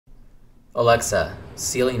Alexa,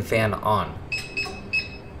 ceiling fan on.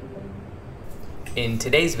 In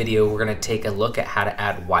today's video, we're going to take a look at how to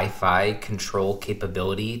add Wi-Fi control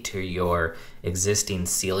capability to your existing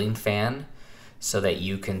ceiling fan so that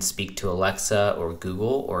you can speak to Alexa or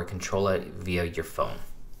Google or control it via your phone.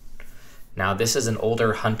 Now, this is an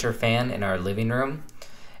older Hunter fan in our living room,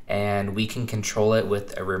 and we can control it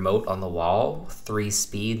with a remote on the wall, 3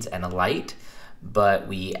 speeds, and a light. But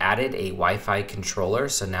we added a Wi-Fi controller,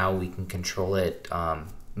 so now we can control it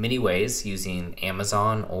many ways using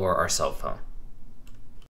Amazon or our cell phone.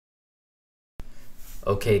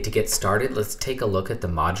 Okay, to get started, let's take a look at the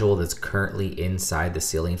module that's currently inside the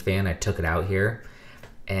ceiling fan. I took it out here,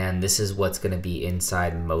 and this is what's going to be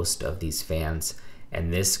inside most of these fans.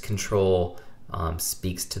 And this control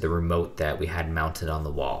speaks to the remote that we had mounted on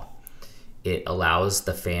the wall. It allows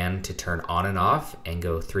the fan to turn on and off and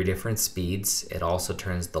go 3 different speeds. It also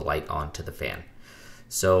turns the light on to the fan.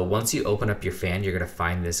 So once you open up your fan, you're going to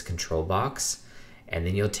find this control box, and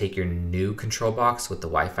then you'll take your new control box with the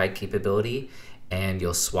Wi-Fi capability and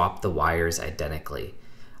you'll swap the wires identically.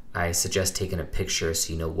 I suggest taking a picture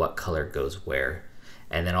so you know what color goes where,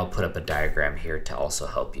 and then I'll put up a diagram here to also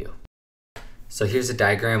help you. So here's a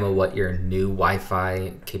diagram of what your new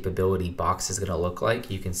Wi-Fi capability box is going to look like.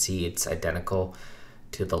 You can see it's identical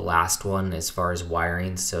to the last one as far as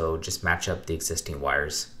wiring, so just match up the existing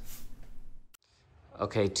wires.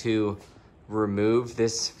 Okay, to remove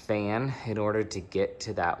this fan in order to get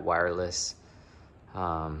to that wireless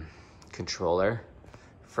controller,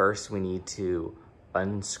 first we need to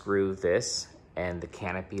unscrew this and the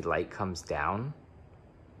canopy light comes down.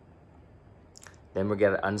 Then we're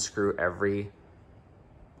going to unscrew every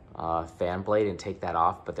fan blade and take that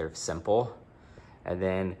off, but they're simple. And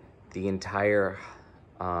then the entire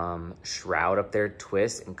shroud up there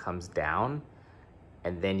twists and comes down,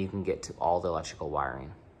 and then you can get to all the electrical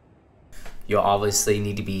wiring. You'll obviously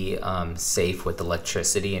need to be safe with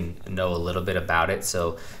electricity and know a little bit about it.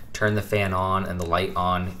 So turn the fan on and the light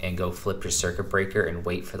on and go flip your circuit breaker and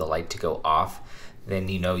wait for the light to go off. Then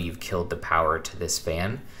you know you've killed the power to this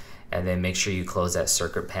fan. And then make sure you close that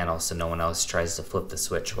circuit panel so no one else tries to flip the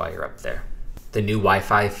switch while you're up there. The new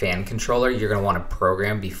Wi-Fi fan controller, you're going to want to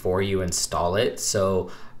program before you install it.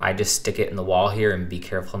 So I just stick it in the wall here and be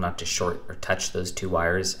careful not to short or touch those 2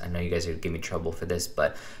 wires. I know you guys are going to give me trouble for this,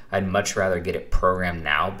 but I'd much rather get it programmed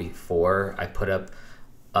now before I put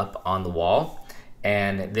up on the wall.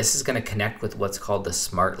 And this is going to connect with what's called the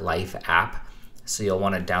Smart Life app. So you'll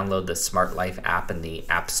want to download the Smart Life app in the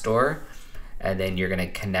App Store, and then you're going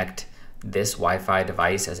to connect this Wi-Fi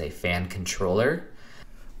device as a fan controller.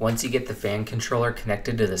 Once you get the fan controller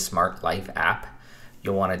connected to the Smart Life app,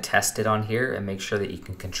 you'll want to test it on here and make sure that you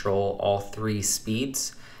can control all 3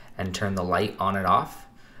 speeds and turn the light on and off.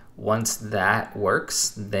 Once that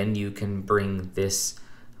works, then you can bring this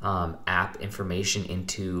app information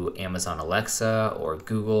into Amazon Alexa or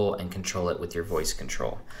Google and control it with your voice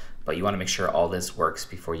control. But you want to make sure all this works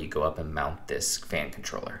before you go up and mount this fan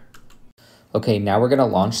controller. Okay, now we're going to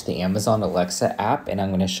launch the Amazon Alexa app, and I'm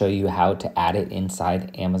going to show you how to add it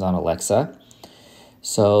inside Amazon Alexa.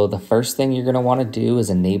 So the first thing you're going to want to do is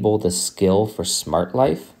enable the skill for Smart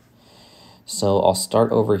Life. So I'll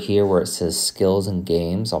start over here where it says Skills and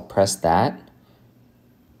Games. I'll press that.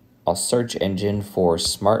 I'll search engine for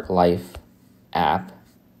Smart Life app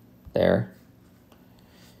there.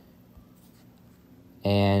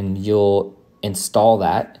 And you'll install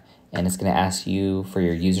that. And it's going to ask you for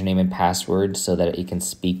your username and password so that it can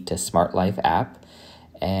speak to Smart Life app.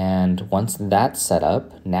 And once that's set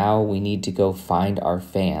up, now we need to go find our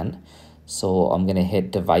fan. So I'm going to hit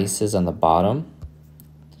Devices on the bottom.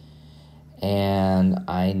 And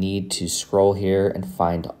I need to scroll here and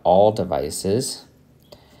find All Devices.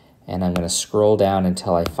 And I'm going to scroll down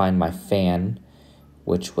until I find my fan,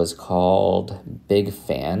 which was called Big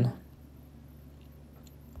Fan.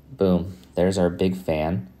 Boom, there's our big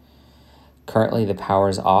fan. Currently the power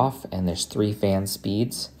is off and there's 3 fan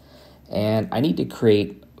speeds, and I need to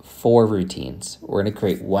create 4 routines. We're going to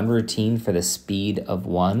create 1 routine for the speed of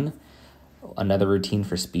 1, another routine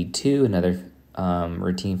for speed 2, another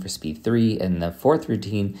routine for speed 3, and the 4th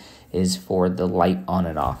routine is for the light on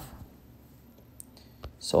and off.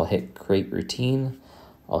 So I'll hit create routine,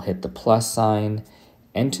 I'll hit the plus sign,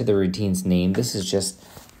 enter the routine's name. This is just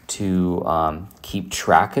to keep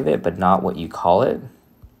track of it, but not what you call it.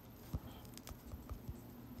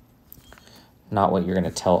 Not what you're going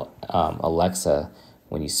to tell Alexa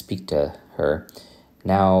when you speak to her.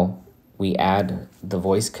 Now we add the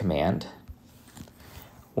voice command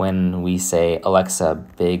when we say, Alexa,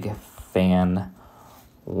 big fan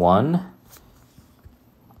 1,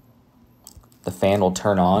 the fan will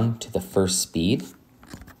turn on to the first speed.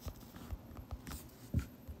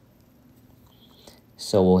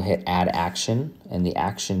 So we'll hit add action, and the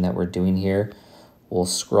action that we're doing here, we'll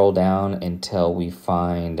scroll down until we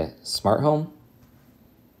find smart home,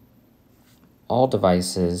 all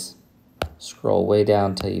devices, scroll way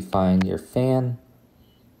down until you find your fan.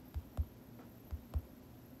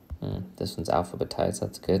 This one's alphabetized,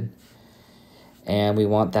 that's good. And we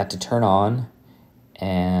want that to turn on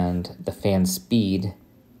and the fan speed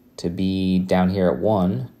to be down here at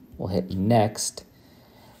 1. We'll hit next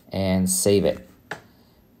and save it.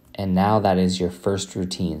 And now that is your first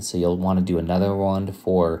routine. So you'll want to do another one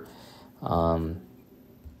for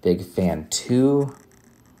Big Fan 2.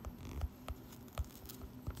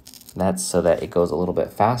 That's so that it goes a little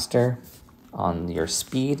bit faster on your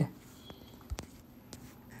speed.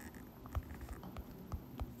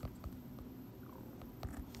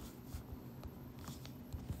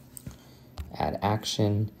 Add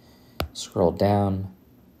action, scroll down,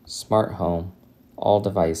 smart home, all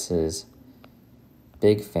devices,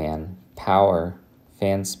 big fan, power,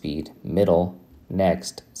 fan speed, middle,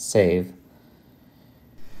 next, save.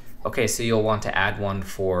 Okay, so you'll want to add one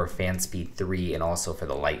for fan speed 3 and also for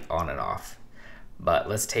the light on and off. But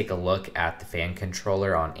let's take a look at the fan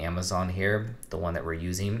controller on Amazon here, the one that we're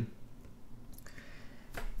using.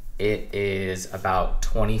 It is about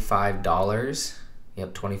 $25.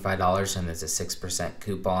 Yep, $25, and there's a 6%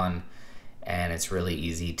 coupon, and it's really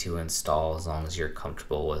easy to install as long as you're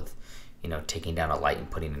comfortable with, you know, taking down a light and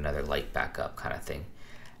putting another light back up kind of thing.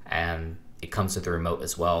 And it comes with a remote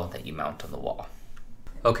as well that you mount on the wall.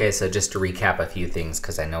 Okay, so just to recap a few things,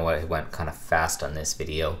 because I know I went kind of fast on this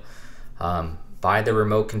video. Buy the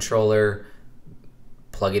remote controller,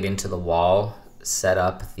 plug it into the wall, set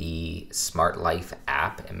up the Smart Life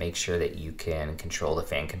app, and make sure that you can control the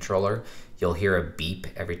fan controller. You'll hear a beep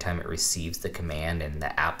every time it receives the command, and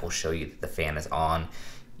the app will show you that the fan is on,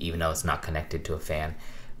 even though it's not connected to a fan.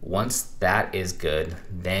 Once that is good,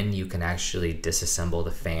 then you can actually disassemble the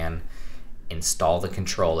fan, install the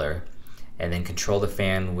controller, and then control the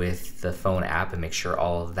fan with the phone app and make sure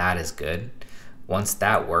all of that is good. Once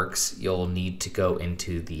that works, you'll need to go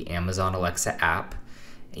into the Amazon Alexa app,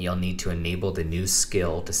 and you'll need to enable the new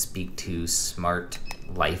skill to speak to Smart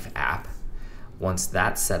Life app. Once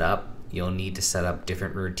that's set up, you'll need to set up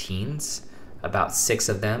different routines, about 6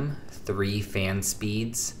 of them, 3 fan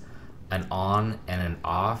speeds, an on and an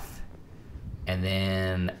off, and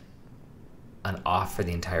then an off for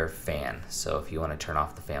the entire fan. So if you want to turn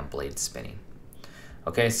off the fan blade spinning.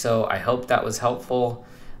 Okay, so I hope that was helpful.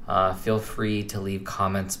 Feel free to leave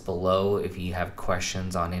comments below if you have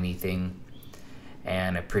questions on anything.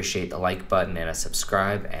 And appreciate the like button and a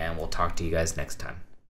subscribe, and we'll talk to you guys next time.